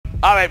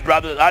All right,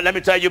 brothers. Let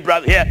me tell you,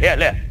 brother.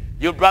 Here.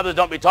 You brothers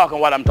don't be talking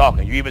while I'm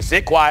talking. You even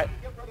sit quiet.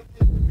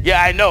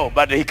 Yeah, I know,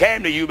 but he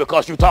came to you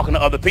because you're talking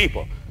to other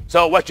people.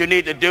 So what you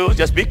need to do is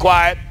just be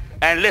quiet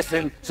and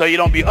listen so you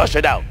don't be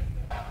ushered out.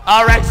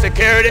 All right,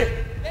 security,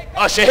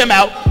 usher him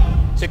out.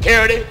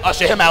 Security,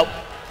 usher him out.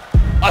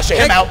 Usher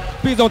him out.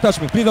 Please don't touch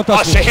me. Please don't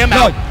touch me. Usher him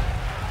out.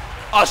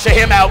 Usher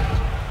him out.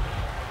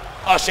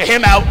 Usher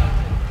him out.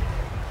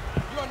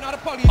 You are not a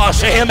police.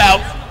 Usher him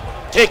out.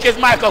 Take his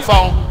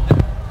microphone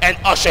and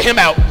usher him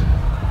out.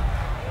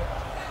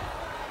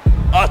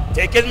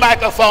 Take his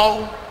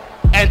microphone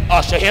and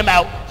usher him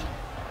out.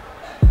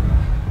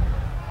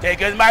 Take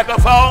his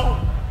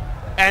microphone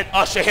and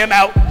usher him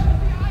out.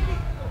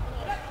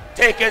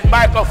 Take his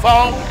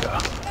microphone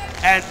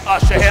and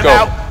usher him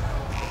out.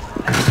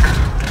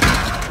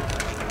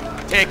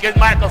 Take his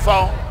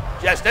microphone.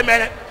 Just a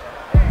minute.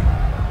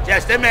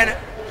 Just a minute.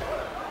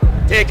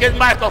 Take his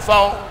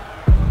microphone.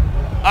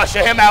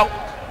 Usher him out.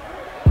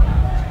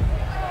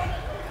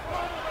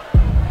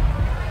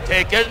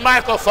 Take his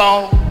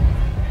microphone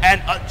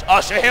and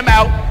usher him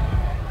out.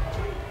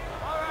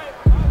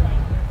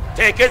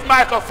 Take his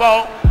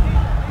microphone.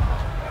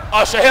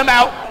 Usher him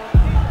out.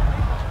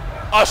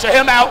 Usher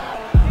him out.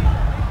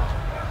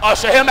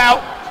 Usher him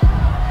out.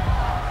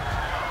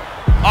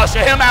 Usher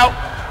him out.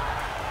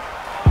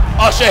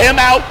 Usher him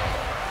out.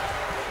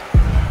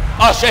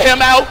 Usher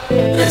him out.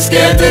 It's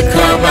scared to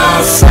come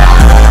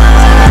outside.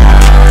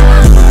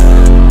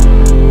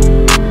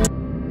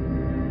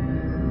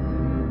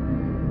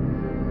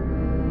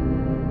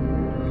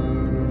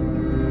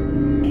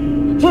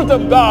 Truth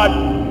of God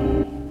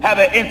have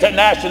an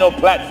international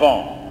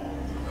platform.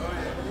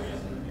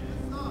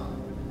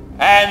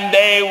 And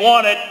they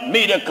wanted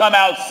me to come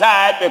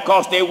outside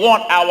because they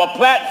want our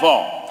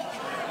platform.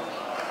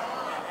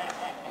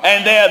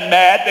 And they're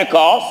mad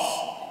because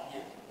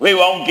we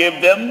won't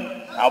give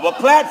them our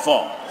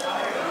platform.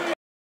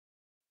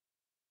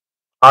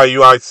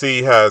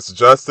 IUIC has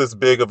just as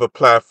big of a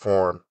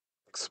platform,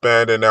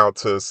 expanding out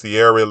to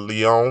Sierra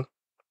Leone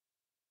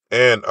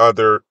and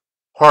other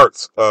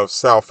parts of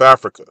South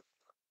Africa.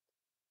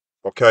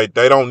 Okay,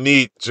 they don't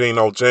need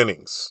Gino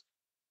Jennings.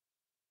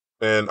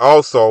 And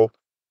also,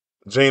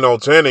 Gino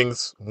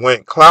Jennings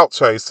went clout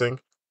chasing,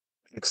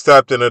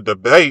 accepting a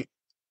debate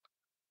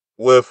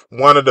with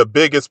one of the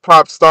biggest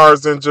pop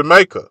stars in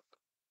Jamaica.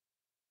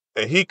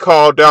 And he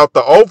called out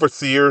the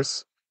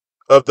overseers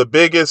of the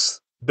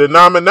biggest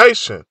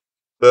denomination,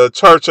 the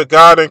Church of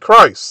God in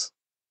Christ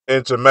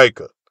in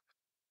Jamaica.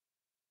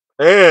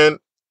 And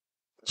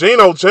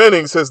Gino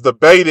Jennings has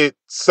debated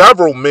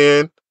several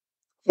men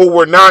who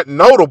were not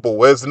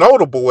notable as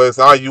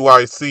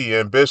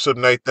IUIC and Bishop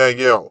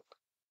Nathanyel.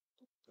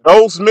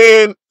 Those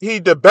men he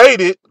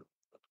debated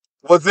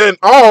was in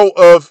awe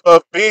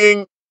of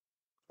being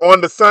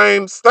on the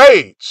same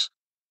stage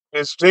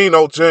as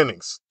Gino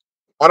Jennings.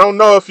 I don't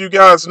know if you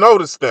guys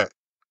noticed that.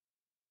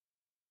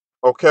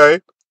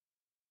 Okay?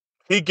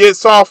 He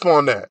gets off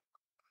on that.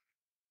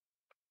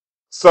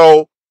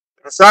 So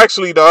it's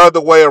actually the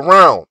other way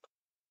around.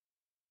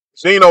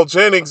 Gino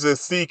Jennings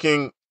is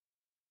seeking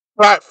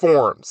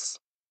platforms.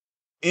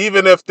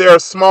 Even if they're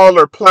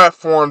smaller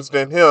platforms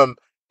than him,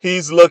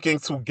 he's looking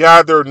to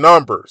gather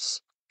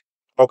numbers.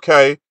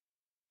 Okay?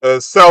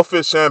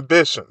 Selfish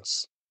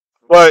ambitions.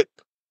 But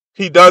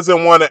he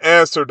doesn't want to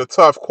answer the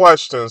tough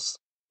questions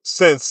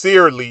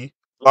sincerely,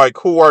 like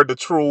who are the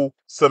true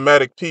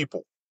Semitic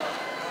people.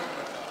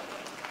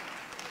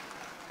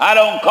 I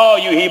don't call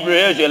you Hebrew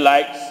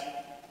Israelites.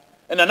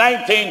 In the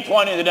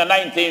 1920s and the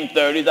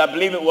 1930s, I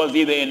believe it was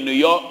either in New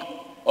York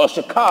or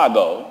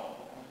Chicago,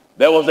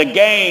 there was a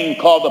gang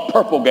called the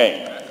Purple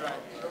Gang.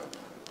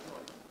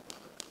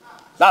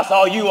 That's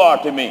all you are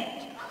to me.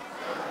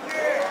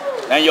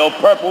 And your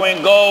purple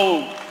and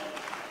gold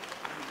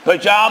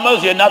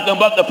pajamas, you're nothing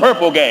but the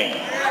Purple Gang.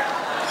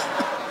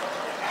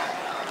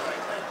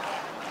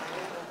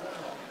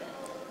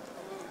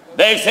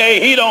 They say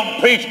he don't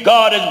preach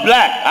God is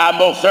black. I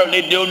most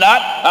certainly do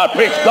not. I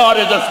preach God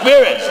is a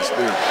spirit.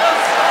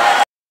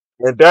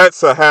 And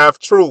that's a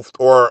half-truth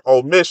or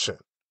omission.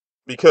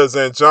 Because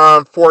in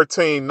John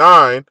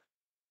 14:9,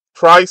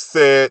 Christ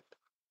said,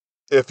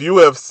 if you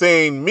have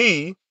seen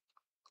me,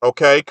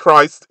 okay,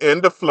 Christ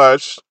in the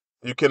flesh,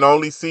 you can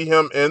only see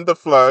him in the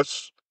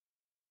flesh,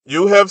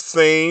 you have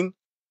seen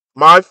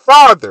my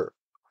Father,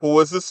 who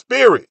is a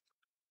spirit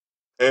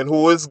and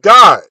who is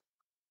God.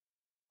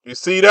 You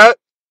see that?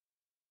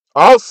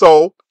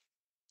 Also,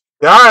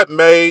 God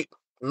made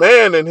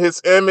man in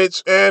his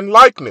image and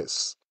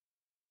likeness.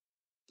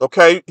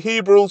 Okay,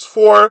 Hebrews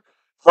 4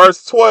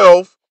 verse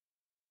 12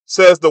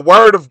 says the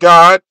word of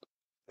God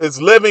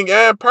is living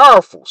and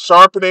powerful,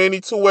 sharper than any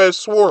two-edged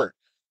sword,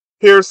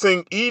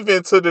 piercing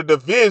even to the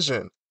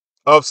division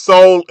of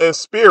soul and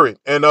spirit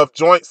and of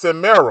joints and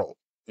marrow.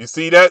 You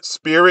see that?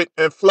 Spirit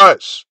and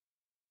flesh.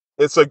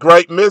 It's a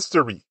great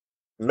mystery.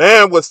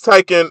 Man was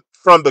taken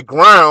from the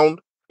ground,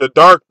 the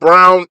dark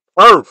brown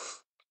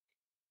earth.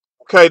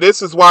 Okay,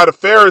 this is why the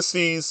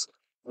Pharisees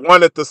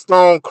wanted to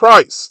stone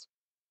Christ,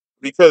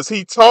 because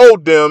he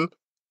told them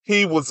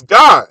he was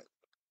God.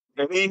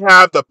 and he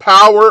had the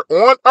power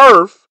on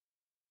earth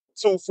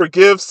to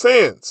forgive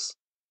sins.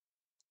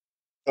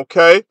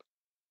 Okay?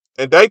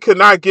 And they could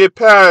not get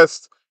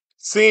past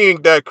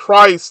seeing that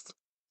Christ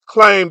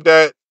claimed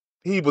that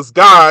he was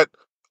God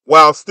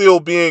while still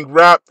being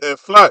wrapped in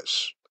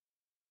flesh.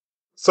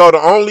 So the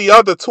only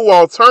other two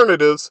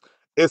alternatives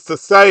is to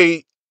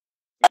say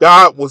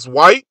God was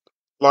white,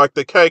 like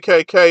the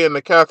KKK and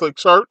the Catholic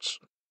Church,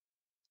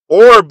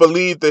 or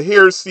believe the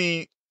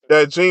heresy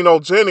that Gino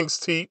Jennings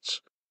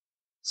teach,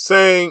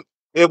 saying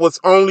it was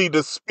only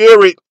the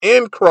Spirit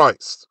in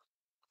Christ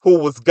who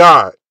was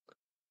God.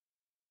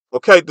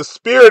 Okay, the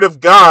Spirit of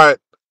God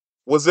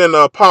was in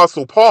the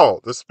Apostle Paul.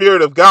 The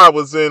Spirit of God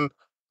was in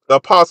the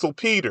Apostle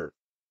Peter.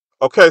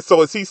 Okay,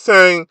 so is he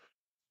saying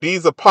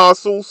these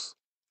apostles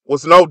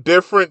was no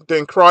different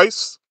than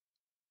Christ?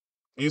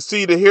 You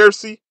see the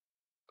heresy?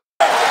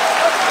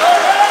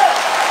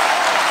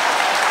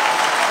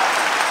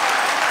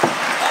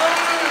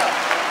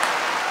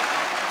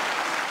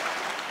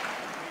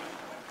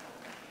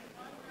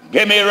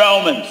 Give me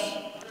Romans.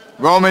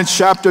 Romans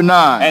chapter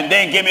 9. And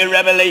then give me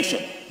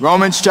Revelation.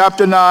 Romans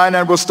chapter 9,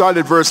 and we'll start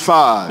at verse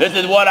 5. This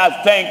is what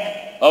I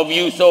think of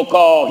you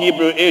so-called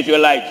Hebrew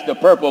Israelites, the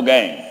purple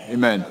gang.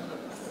 Amen.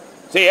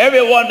 See,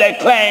 everyone that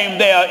claims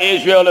they are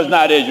Israel is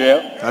not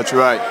Israel. That's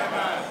right.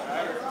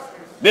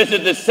 This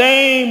is the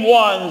same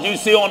ones you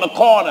see on the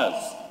corners,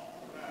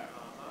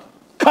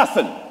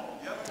 cussing.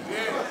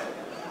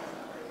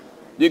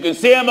 You can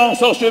see them on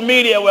social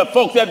media where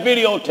folks that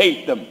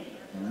videotape them,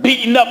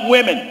 beating up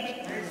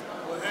women,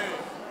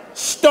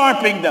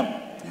 stomping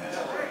them,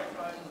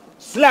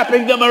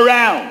 slapping them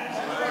around,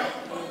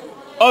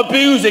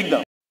 abusing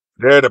them.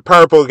 They're the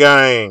purple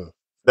gang.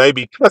 They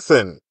be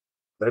cussing.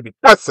 They be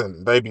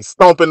cussing. They be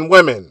stomping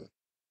women.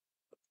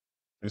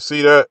 You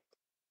see that?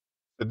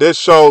 This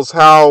shows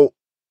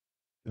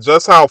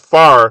just how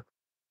far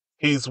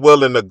he's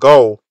willing to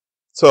go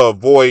to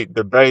avoid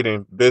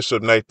debating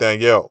Bishop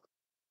Nathanyel.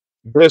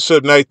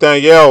 Bishop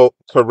Nathanyel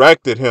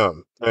corrected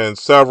him and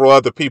several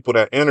other people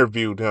that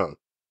interviewed him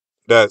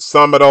that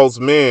some of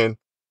those men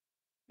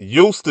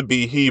used to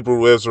be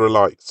Hebrew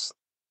Israelites.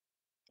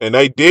 And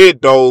they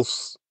did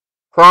those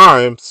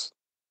crimes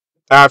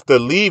after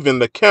leaving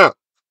the camp.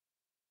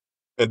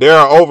 And there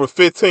are over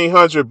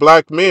 1,500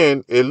 black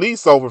men, at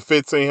least over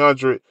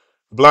 1,500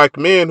 black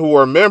men who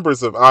are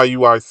members of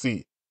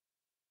IUIC.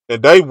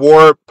 And they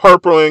wore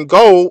purple and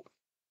gold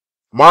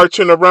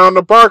marching around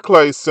the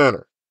Barclays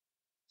Center.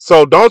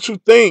 So don't you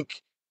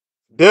think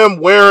them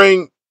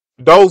wearing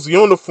those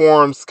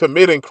uniforms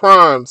committing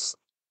crimes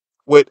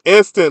would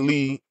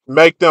instantly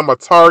make them a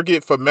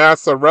target for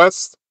mass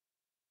arrest?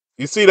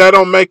 You see, that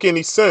don't make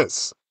any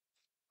sense.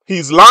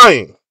 He's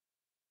lying.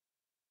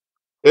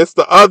 It's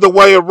the other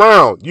way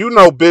around. You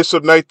know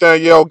Bishop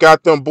Nathanyel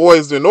got them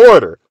boys in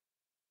order.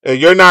 And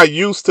you're not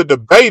used to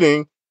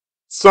debating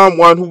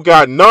someone who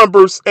got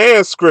numbers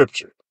and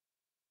scripture.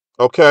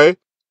 Okay?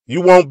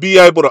 You won't be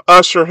able to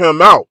usher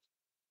him out.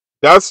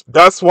 That's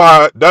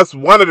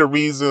one of the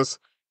reasons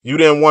you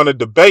didn't want to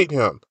debate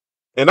him.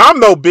 And I'm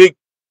no big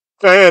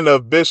fan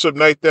of Bishop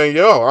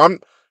Nathanyel.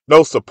 I'm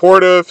no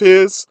supporter of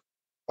his.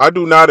 I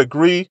do not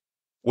agree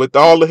with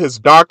all of his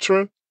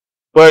doctrine,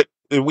 but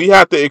we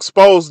have to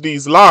expose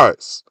these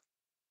lies.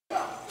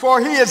 For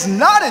he is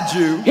not a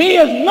Jew. He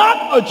is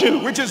not a Jew.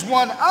 Which is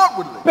one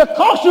outwardly.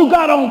 Because you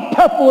got on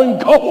purple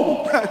and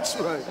gold. That's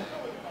right.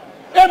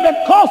 And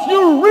because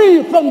you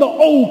read from the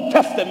Old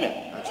Testament.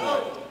 That's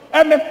right.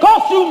 And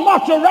because you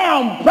march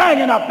around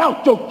bragging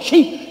about your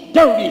cheap,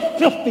 dirty,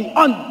 filthy,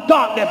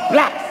 ungodly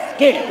black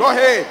skin. Go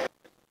ahead.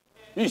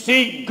 You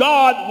see,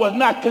 God was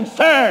not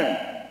concerned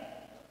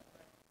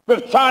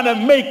with trying to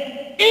make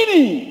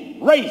any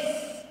race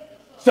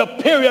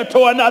superior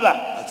to another.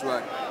 That's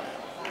right.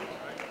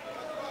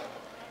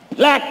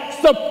 Black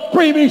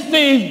supremacy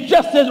is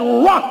just as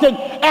rotten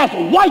as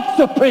white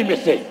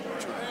supremacy.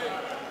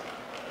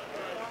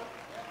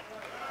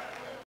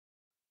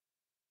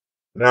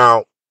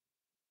 Now,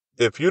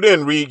 if you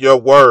didn't read your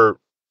word,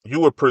 you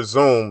would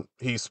presume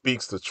he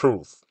speaks the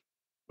truth,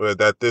 or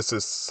that this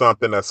is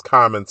something that's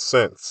common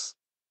sense.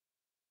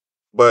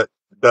 But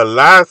the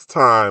last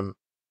time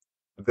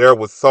there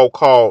was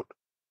so-called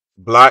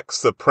black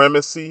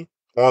supremacy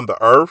on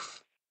the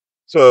earth,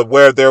 to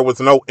where there was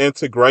no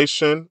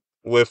integration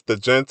with the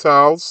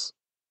Gentiles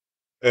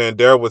and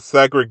there was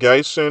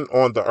segregation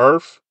on the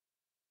earth,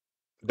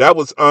 that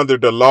was under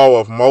the law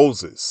of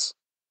Moses.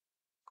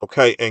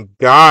 Okay, and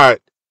God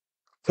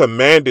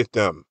commanded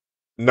them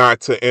not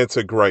to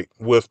integrate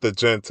with the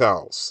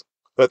Gentiles.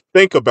 But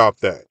think about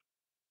that.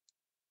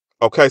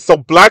 Okay, so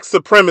black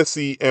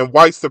supremacy and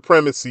white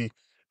supremacy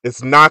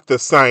is not the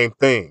same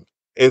thing.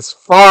 It's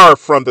far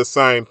from the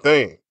same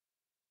thing.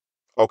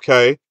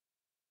 Okay,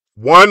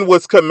 one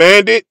was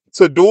commanded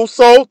to do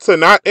so, to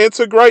not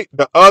integrate.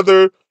 The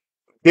other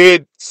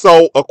did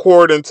so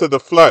according to the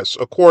flesh,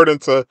 according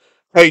to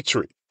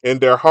hatred in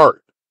their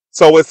heart.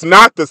 So it's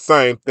not the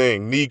same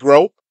thing,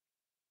 Negro.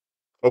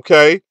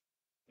 Okay,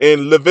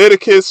 in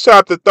Leviticus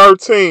chapter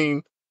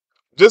 13,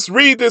 just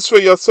read this for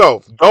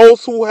yourself.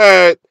 Those who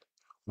had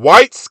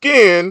white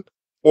skin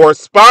or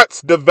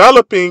spots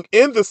developing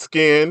in the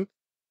skin,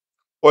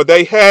 or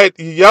they had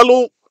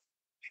yellow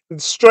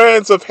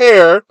strands of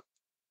hair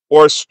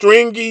or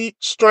stringy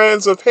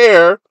strands of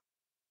hair,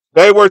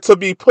 they were to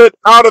be put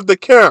out of the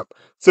camp.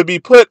 To be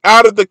put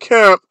out of the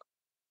camp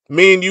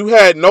mean you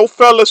had no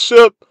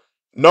fellowship,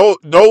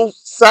 no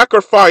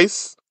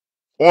sacrifice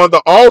on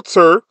the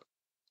altar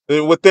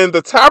within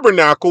the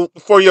tabernacle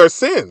for your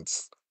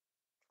sins.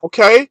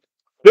 Okay?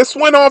 This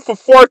went on for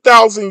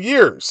 4,000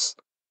 years.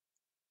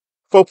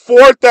 For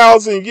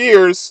 4,000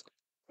 years,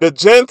 the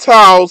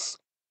Gentiles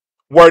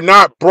were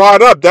not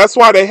brought up. That's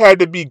why they had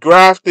to be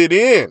grafted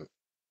in.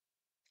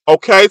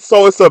 Okay?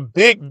 So it's a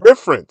big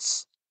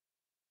difference.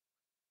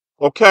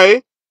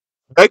 Okay?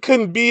 They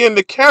couldn't be in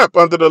the camp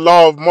under the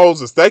law of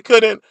Moses. They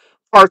couldn't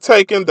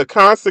partake in the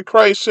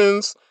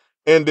consecrations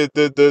and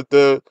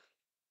the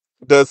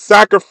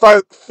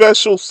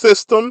sacrificial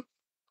system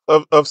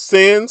of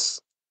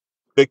sins,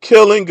 the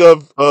killing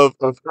of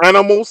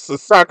animals, the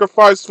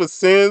sacrifice for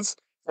sins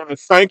in the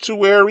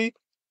sanctuary,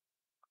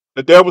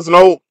 that there was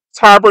no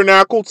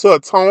tabernacle to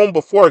atone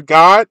before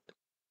God.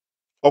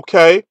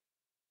 Okay.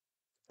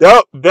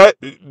 That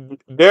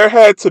there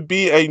had to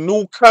be a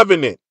new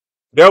covenant.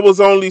 There was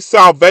only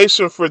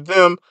salvation for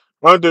them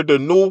under the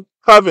new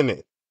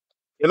covenant.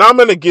 And I'm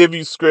going to give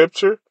you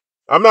scripture.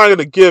 I'm not going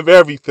to give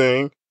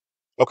everything.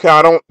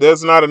 Okay,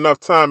 there's not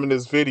enough time in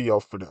this video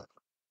for that.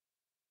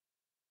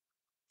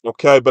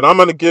 Okay, but I'm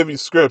going to give you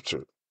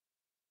scripture.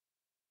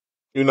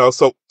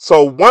 So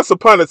once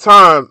upon a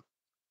time,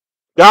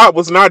 God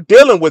was not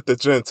dealing with the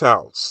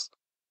Gentiles.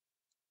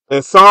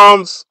 In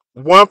Psalms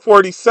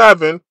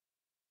 147,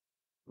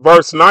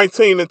 verse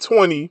 19 and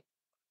 20,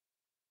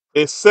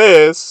 it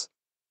says,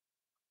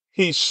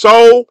 He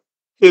showed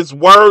his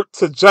word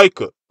to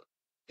Jacob,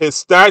 his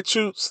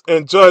statutes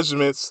and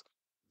judgments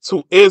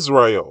to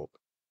Israel.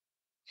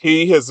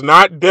 He has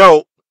not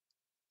dealt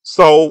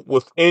so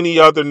with any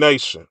other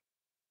nation.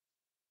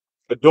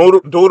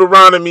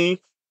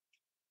 Deuteronomy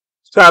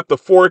chapter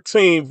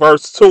 14,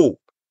 verse 2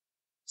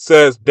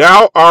 says,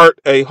 Thou art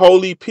a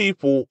holy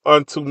people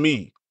unto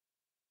me,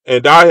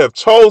 and I have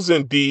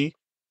chosen thee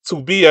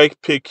to be a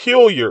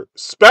peculiar,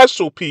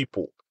 special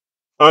people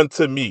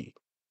unto me,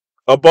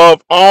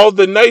 above all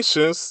the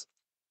nations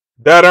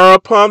that are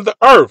upon the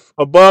earth,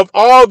 above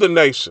all the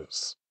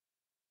nations.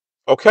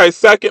 Okay,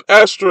 Second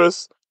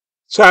Esdras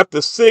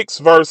chapter 6,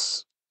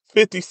 verse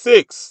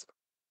 56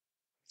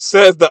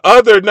 says the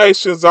other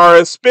nations are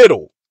as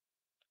spittle.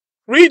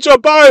 Read your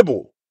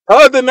Bible.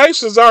 Other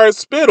nations are as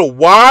spittle.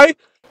 Why?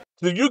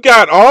 You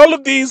got all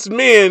of these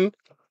men,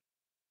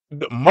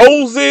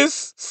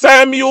 Moses,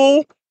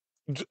 Samuel,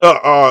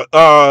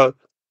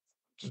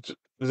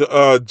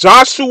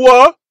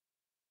 Joshua,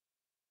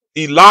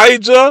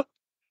 Elijah,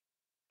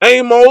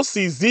 Amos,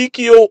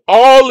 Ezekiel,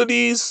 all of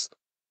these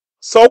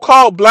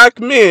so-called black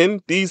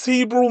men, these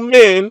Hebrew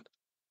men,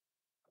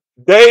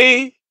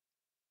 they,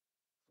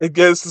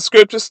 against the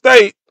scripture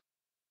state,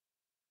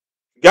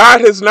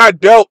 God has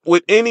not dealt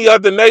with any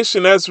other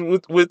nation as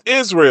with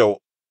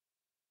Israel.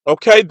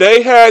 Okay,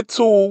 they had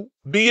to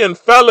be in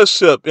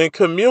fellowship, in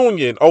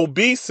communion,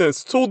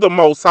 obeisance to the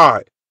Most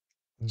High,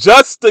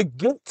 just to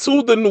get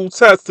to the New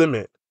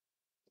Testament,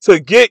 to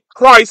get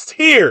Christ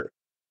here,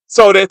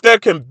 so that there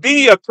can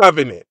be a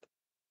covenant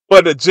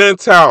for the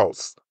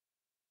Gentiles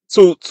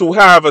to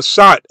have a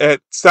shot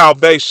at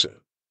salvation.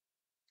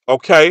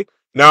 Okay,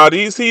 now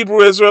these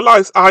Hebrew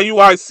Israelites,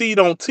 IUIC,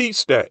 don't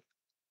teach that.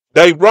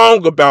 They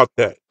wrong about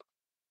that.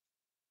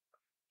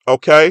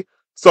 Okay,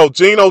 so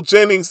Gino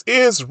Jennings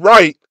is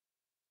right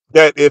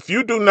that if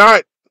you do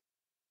not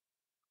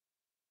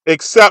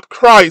accept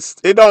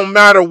Christ, it don't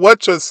matter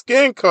what your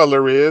skin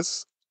color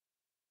is,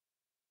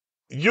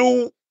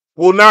 you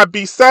will not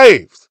be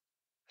saved.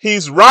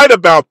 He's right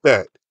about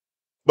that.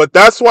 But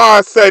that's why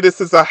I say this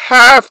is a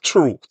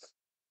half-truth,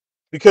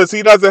 because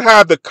he doesn't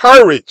have the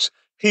courage.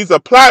 He's a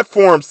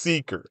platform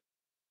seeker.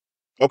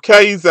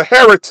 Okay, he's a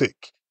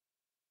heretic.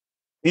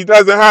 He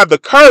doesn't have the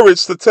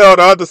courage to tell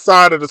the other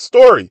side of the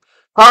story.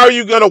 How are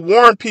you going to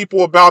warn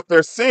people about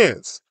their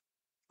sins?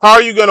 How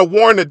are you going to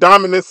warn the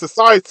dominant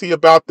society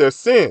about their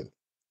sin?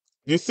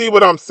 You see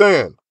what I'm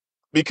saying?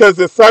 Because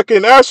in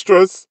 2nd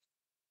Esdras,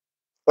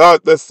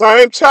 the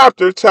same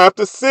chapter,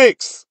 chapter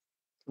 6,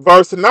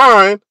 verse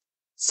 9,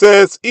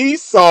 says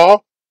Esau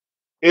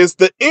is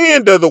the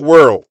end of the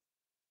world.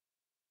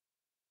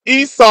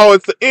 Esau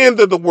is the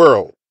end of the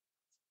world.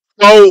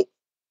 So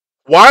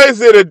why is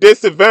it a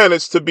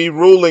disadvantage to be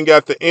ruling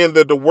at the end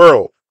of the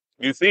world?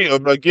 You see,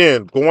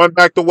 again, going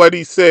back to what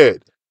he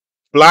said,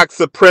 black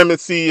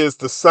supremacy is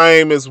the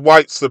same as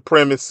white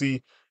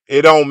supremacy.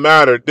 It don't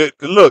matter.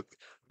 Look,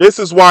 this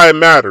is why it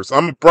matters.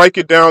 I'm going to break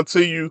it down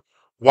to you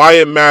why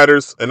it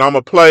matters, and I'm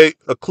going to play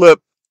a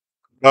clip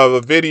of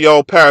a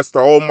video Pastor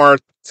Omar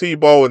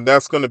Tebow, and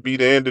that's going to be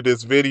the end of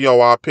this video.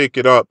 I'll pick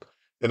it up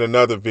in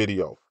another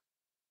video.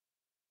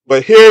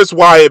 But here's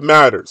why it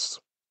matters.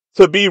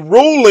 To be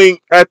ruling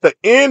at the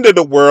end of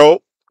the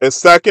world, as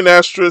 2nd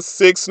Esdras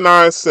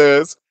 6:9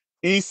 says,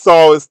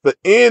 Esau is the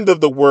end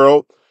of the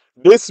world,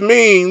 This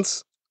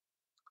means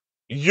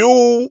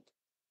you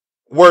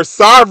were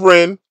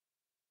sovereign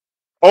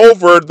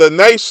over the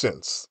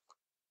nations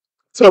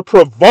to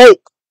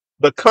provoke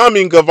the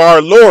coming of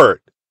our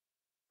Lord.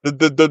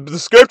 The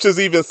scriptures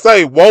even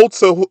say, woe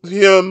to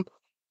him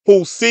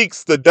who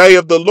seeks the day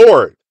of the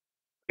Lord.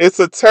 It's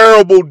a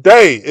terrible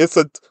day. It's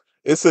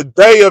a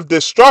day of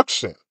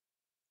destruction.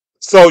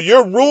 So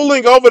you're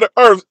ruling over the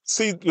earth.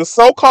 See, the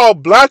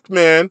so-called black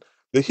men,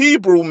 the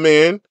Hebrew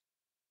men,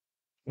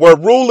 were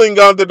ruling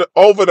over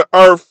the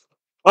earth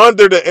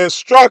under the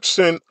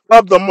instruction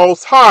of the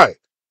Most High.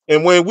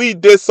 And when we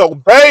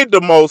disobeyed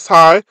the Most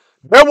High,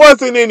 there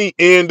wasn't any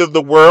end of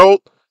the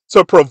world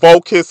to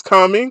provoke his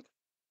coming.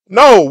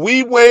 No,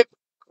 we went,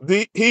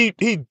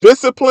 he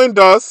disciplined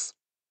us.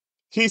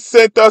 He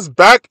sent us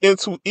back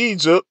into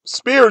Egypt,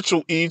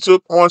 spiritual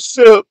Egypt, on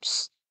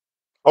ships.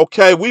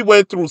 Okay, we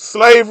went through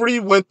slavery,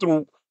 went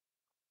through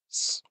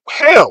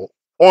hell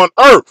on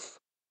earth.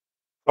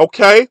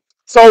 Okay,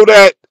 so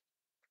that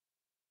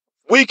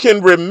we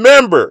can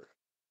remember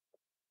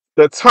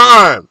the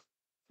time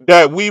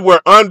that we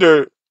were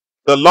under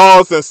the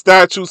laws and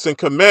statutes and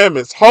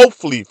commandments,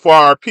 hopefully for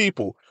our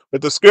people.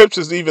 But the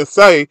scriptures even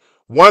say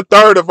only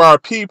 1/3 of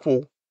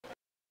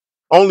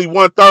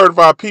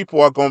our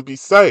people are going to be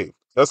saved.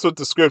 That's what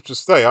the scriptures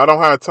say. I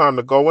don't have time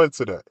to go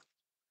into that.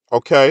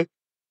 Okay.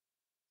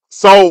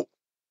 So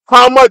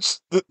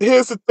here's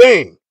the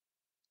thing.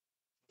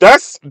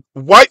 That's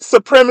white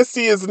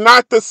supremacy is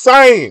not the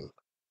same.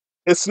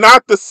 It's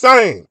not the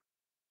same.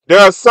 There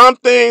are some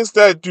things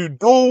that you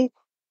do,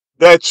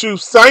 that you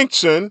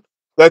sanction,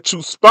 that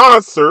you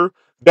sponsor,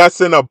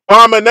 that's an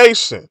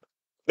abomination,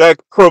 that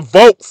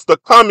provokes the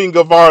coming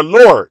of our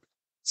Lord.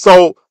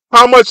 So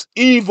how much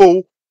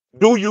evil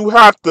do you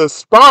have to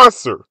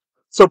sponsor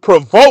to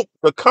provoke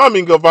the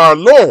coming of our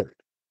Lord?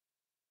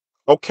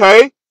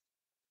 Okay?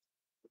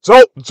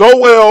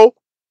 Joel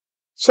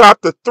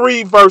chapter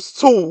 3 verse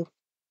 2,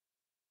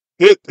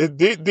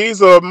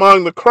 these are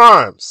among the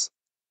crimes.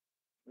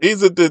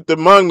 These are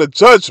among the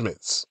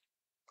judgments.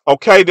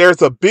 Okay,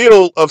 there's a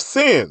bill of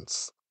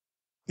sins.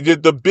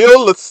 The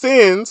bill of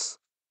sins,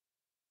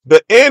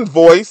 the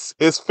invoice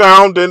is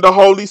found in the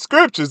Holy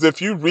Scriptures.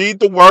 If you read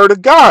the Word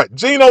of God,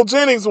 Gino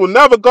Jennings will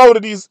never go to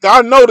these.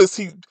 I notice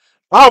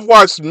I've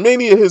watched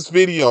many of his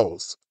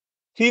videos.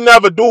 He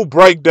never do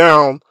break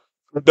down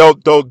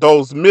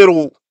those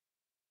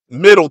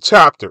middle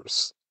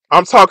chapters.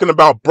 I'm talking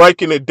about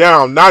breaking it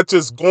down, not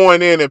just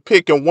going in and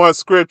picking one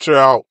scripture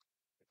out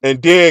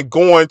and then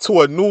going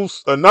to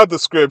another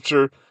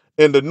scripture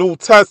in the New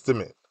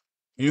Testament.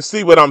 You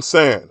see what I'm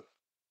saying?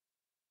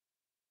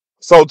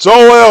 So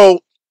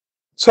Joel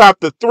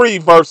chapter 3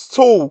 verse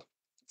 2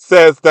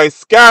 says, they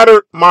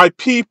scattered my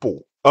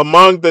people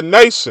among the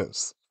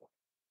nations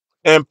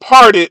and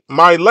parted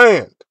my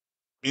land.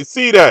 You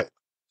see that?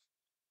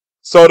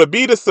 So to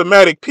be the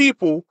Semitic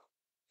people,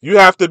 you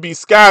have to be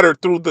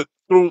scattered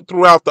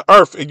throughout the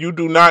earth, and you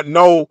do not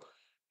know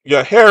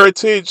your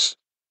heritage.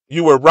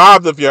 You were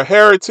robbed of your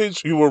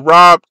heritage. You were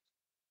robbed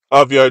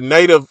of your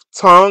native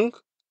tongue.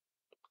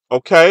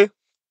 Okay?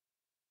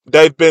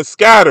 They've been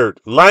scattered.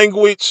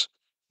 Language,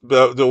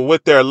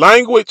 with their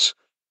language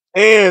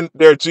and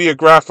their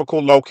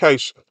geographical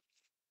location.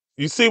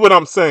 You see what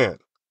I'm saying?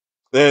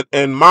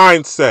 And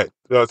mindset,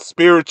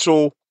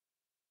 spiritual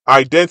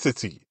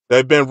identity.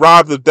 They've been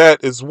robbed of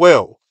that as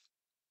well.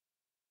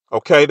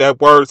 Okay, that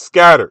word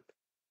scattered.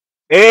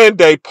 And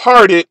they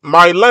parted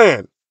my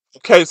land.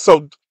 Okay,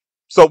 so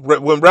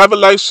when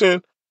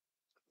Revelation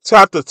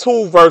chapter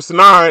 2 verse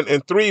 9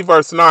 and 3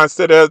 verse 9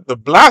 said that the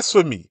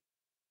blasphemy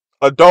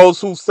of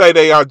those who say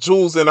they are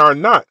Jews and are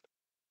not.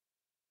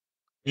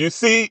 You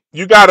see,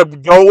 you got to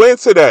go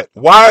into that.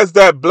 Why is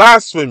that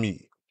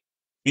blasphemy?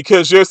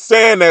 Because you're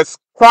saying that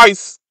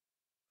Christ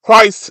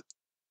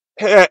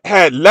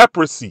had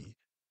leprosy.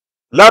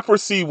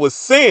 Leprosy was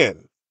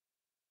sin.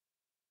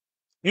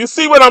 You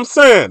see what I'm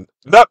saying?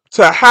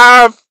 To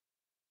have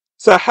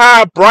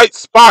bright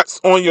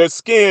spots on your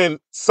skin,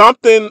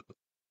 something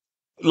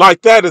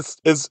like that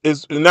is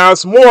now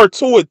it's more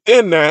to it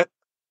than that.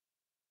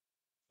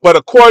 But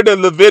according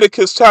to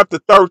Leviticus chapter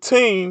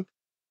 13,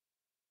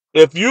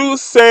 if you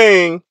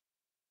saying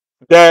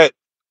that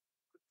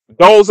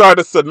those are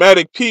the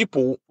Semitic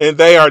people and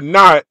they are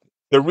not,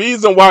 the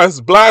reason why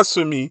it's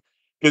blasphemy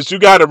is you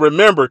got to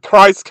remember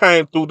Christ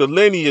came through the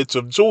lineage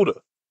of Judah.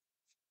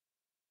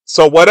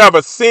 So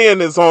whatever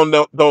sin is on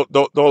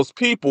those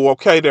people,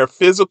 okay, their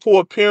physical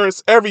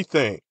appearance,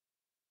 everything,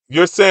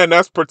 you're saying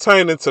that's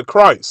pertaining to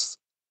Christ.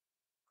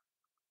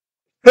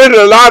 And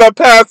a lot of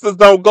pastors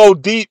don't go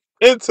deep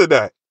into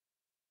that.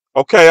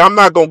 Okay, I'm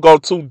not going to go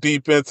too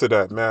deep into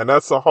that, man.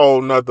 That's a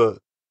whole nother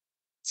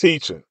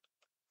teaching.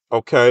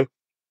 Okay.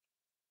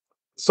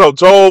 So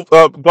Joel,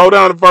 go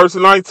down to verse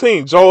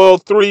 19. Joel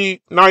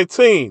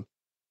 3:19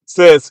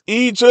 says,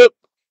 Egypt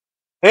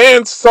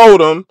and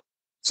Sodom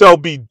shall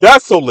be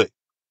desolate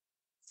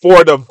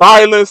for the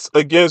violence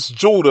against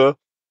Judah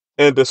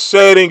and the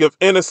shedding of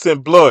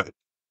innocent blood.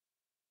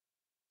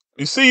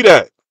 You see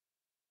that?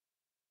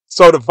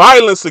 So the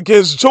violence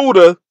against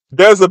Judah,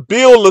 There's a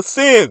bill of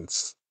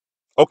sins.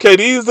 Okay,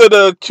 these are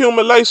the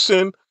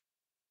accumulation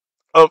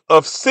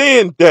of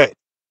sin debt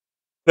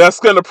that's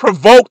going to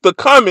provoke the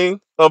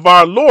coming of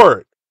our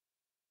Lord.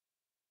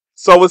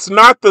 So it's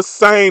not the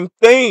same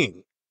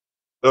thing.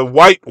 The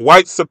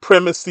white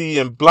supremacy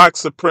and black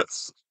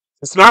supremacy.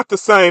 It's not the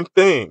same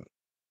thing.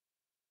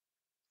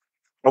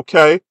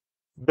 Okay?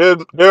 There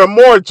are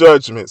more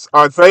judgments.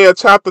 Isaiah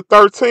chapter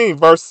 13,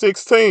 verse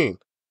 16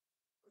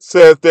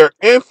 says their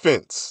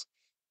infants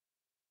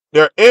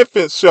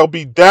shall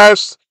be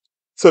dashed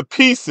to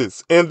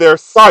pieces in their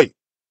sight,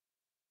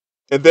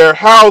 and their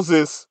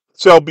houses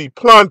shall be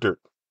plundered,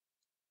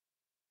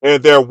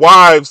 and their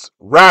wives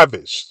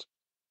ravished.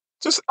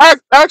 Just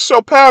ask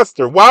your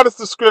pastor, why does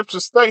the scripture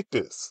state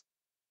this?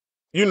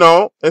 You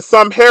know, and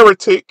some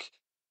heretic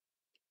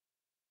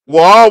will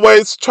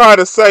always try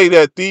to say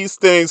that these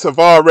things have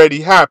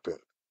already happened.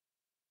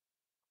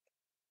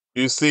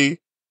 You see,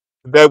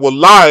 they will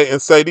lie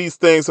and say these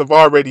things have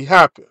already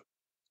happened.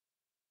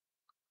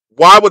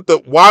 Why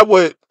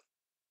would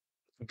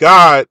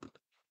God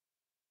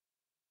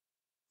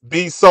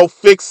be so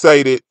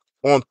fixated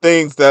on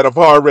things that have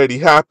already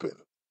happened?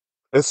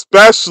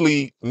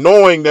 Especially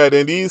knowing that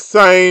in these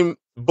same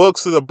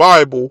books of the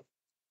Bible,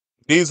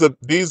 these are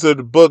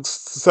the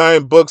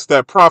same books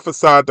that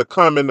prophesied the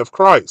coming of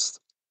Christ.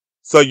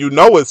 So you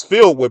know it's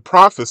filled with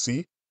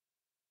prophecy.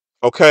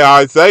 Okay,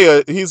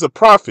 Isaiah, he's a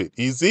prophet.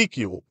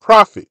 Ezekiel,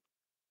 prophet.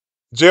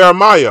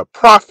 Jeremiah,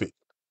 prophet.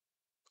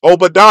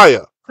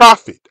 Obadiah,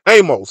 prophet.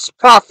 Amos,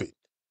 prophet.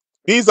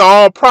 These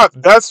are all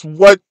prophets. That's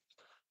what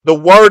the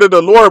word of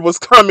the Lord was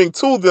coming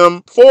to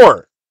them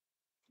for.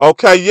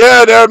 Okay,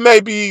 yeah, there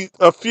may be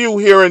a few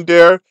here and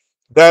there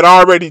that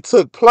already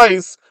took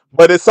place,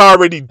 but it's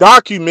already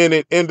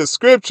documented in the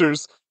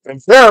scriptures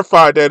and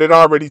verified that it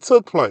already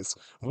took place.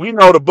 We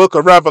know the book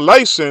of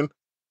Revelation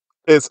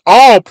is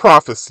all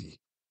prophecy.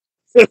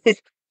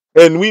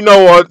 And we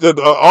know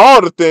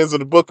all the things in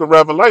the book of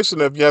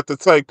Revelation have yet to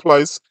take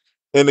place.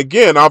 And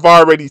again, I've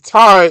already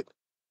tied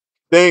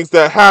things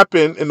that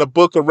happen in the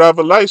book of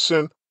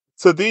Revelation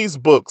to these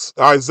books,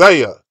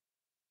 Isaiah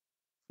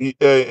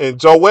and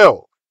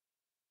Joel.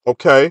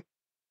 Okay.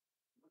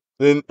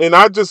 And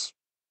I just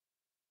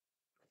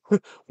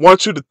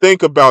want you to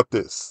think about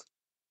this.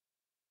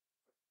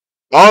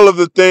 All of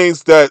the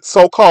things that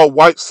so-called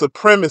white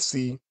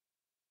supremacy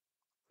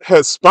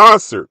has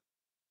sponsored,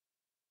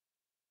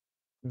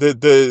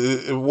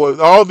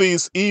 all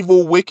these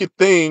evil, wicked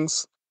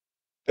things,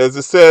 as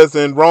it says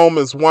in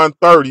Romans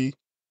 1:30,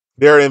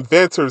 they're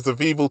inventors of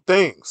evil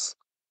things.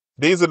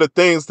 These are the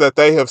things that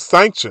they have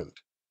sanctioned.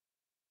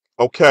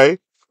 Okay?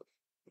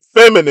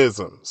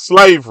 Feminism,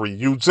 slavery,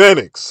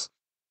 eugenics,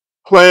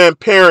 Planned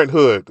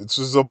Parenthood, which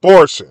is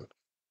abortion.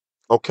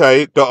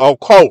 Okay? The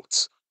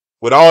occult,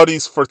 with all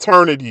these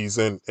fraternities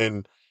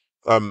and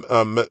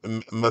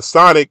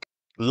Masonic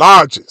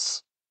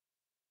lodges,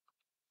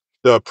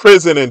 the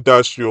prison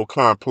industrial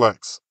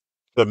complex,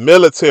 the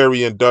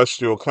military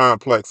industrial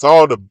complex,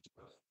 all the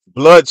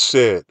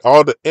bloodshed,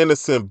 all the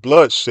innocent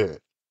bloodshed.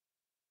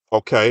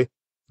 Okay.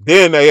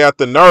 Then they have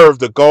the nerve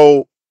to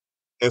go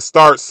and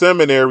start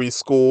seminary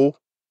school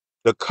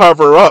to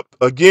cover up,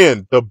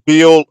 again, the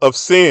bill of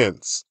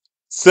sins.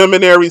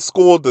 Seminary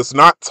school does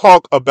not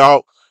talk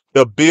about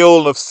the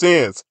bill of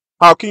sins.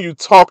 How can you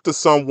talk to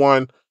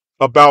someone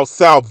about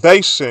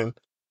salvation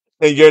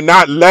and you're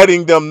not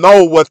letting them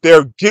know what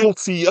they're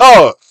guilty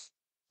of?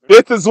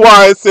 This is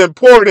why it's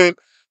important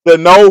to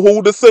know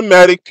who the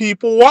Semitic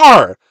people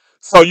are.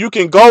 So you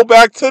can go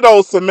back to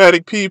those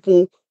Semitic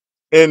people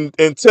and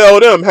tell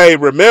them, hey,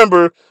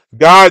 remember,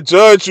 God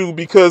judged you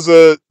because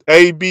of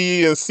A,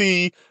 B, and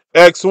C,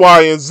 X,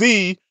 Y, and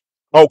Z.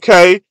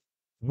 Okay?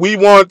 We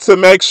want to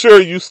make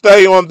sure you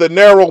stay on the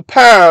narrow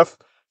path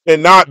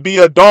and not be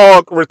a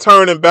dog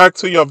returning back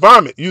to your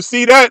vomit. You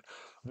see that?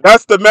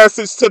 That's the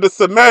message to the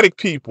Semitic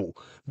people.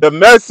 The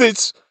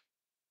message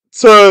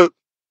to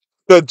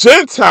the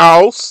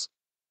Gentiles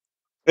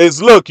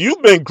is, look,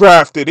 you've been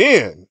grafted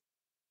in.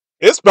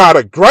 It's by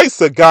the grace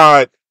of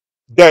God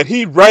that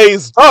he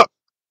raised up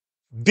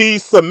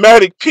these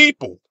Semitic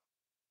people,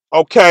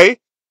 okay,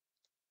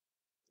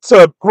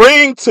 to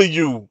bring to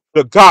you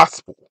the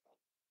gospel.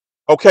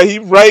 Okay, he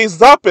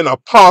raised up an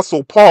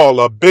apostle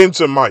Paul, a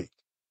Benjamite,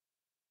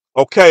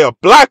 okay, a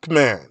black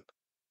man,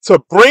 to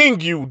bring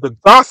you the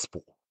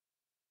gospel.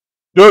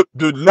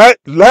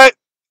 Let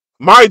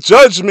my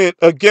judgment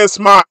against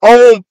my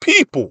own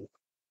people.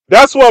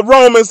 That's what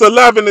Romans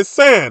 11 is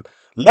saying.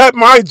 Let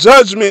my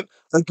judgment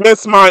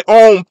against my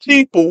own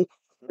people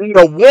be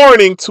a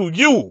warning to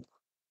you.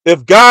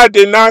 If God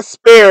did not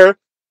spare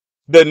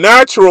the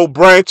natural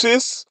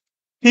branches,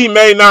 he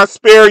may not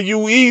spare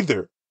you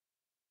either.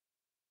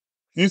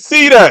 You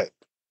see that?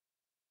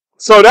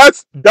 So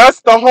that's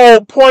the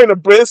whole point of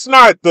it. It's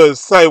not to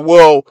say,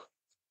 well,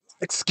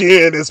 black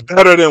skin is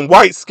better than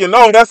white skin.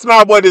 No, that's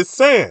not what it's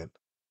saying.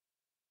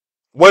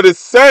 What it's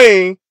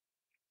saying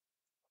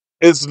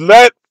is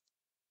let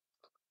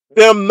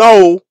them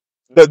know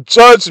the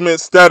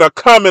judgments that are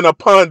coming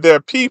upon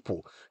their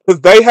people, because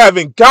they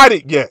haven't got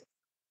it yet.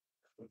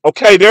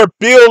 Okay, their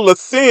bill of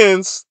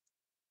sins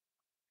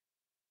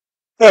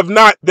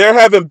there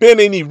haven't been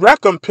any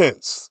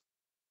recompense.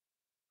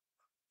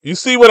 You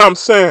see what I'm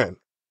saying?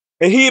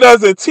 And he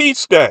doesn't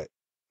teach that.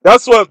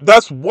 That's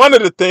one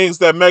of the things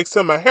that makes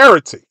him a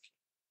heretic.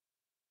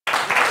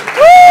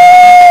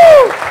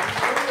 Woo!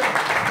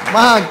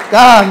 My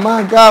God,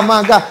 my God,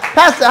 my God.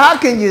 Pastor, how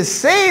can you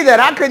say that?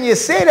 How can you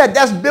say that?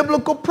 That's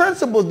biblical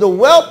principles. The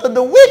wealth of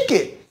the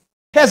wicked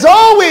has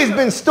always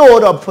been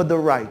stored up for the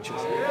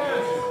righteous.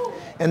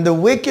 And the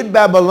wicked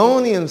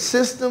Babylonian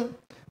system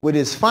with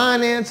its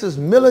finances,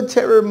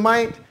 military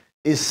might,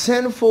 its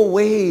sinful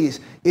ways,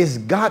 is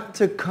got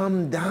to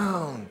come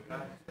down.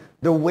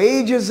 The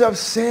wages of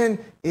sin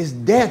is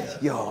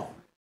death, y'all.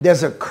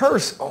 There's a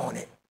curse on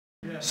it.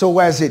 So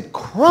as it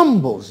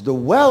crumbles, the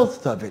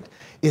wealth of it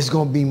is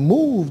going to be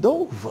moved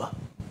over.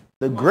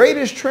 The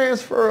greatest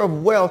transfer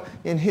of wealth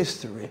in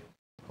history.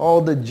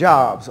 All the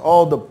jobs,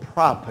 all the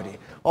property,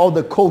 all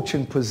the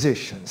coaching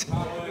positions.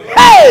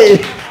 Hey,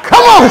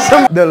 come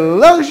on. The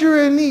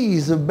luxury and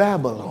ease of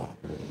Babylon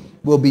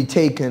will be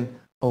taken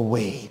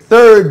away.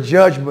 Third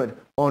judgment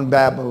on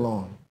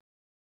Babylon.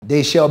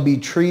 They shall be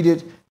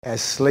treated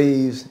as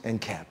slaves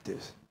and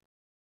captives.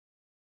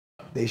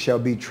 They shall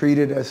be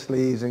treated as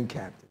slaves and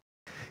captives.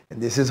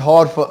 And this is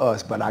hard for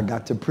us, but I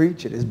got to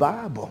preach it. It's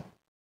Bible.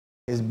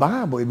 It's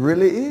Bible. It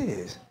really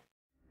is.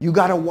 You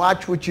got to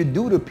watch what you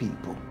do to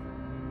people.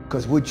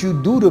 Because what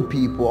you do to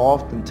people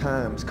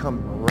oftentimes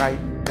comes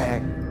right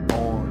back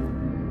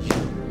on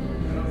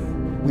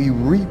you. We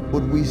reap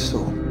what we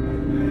sow.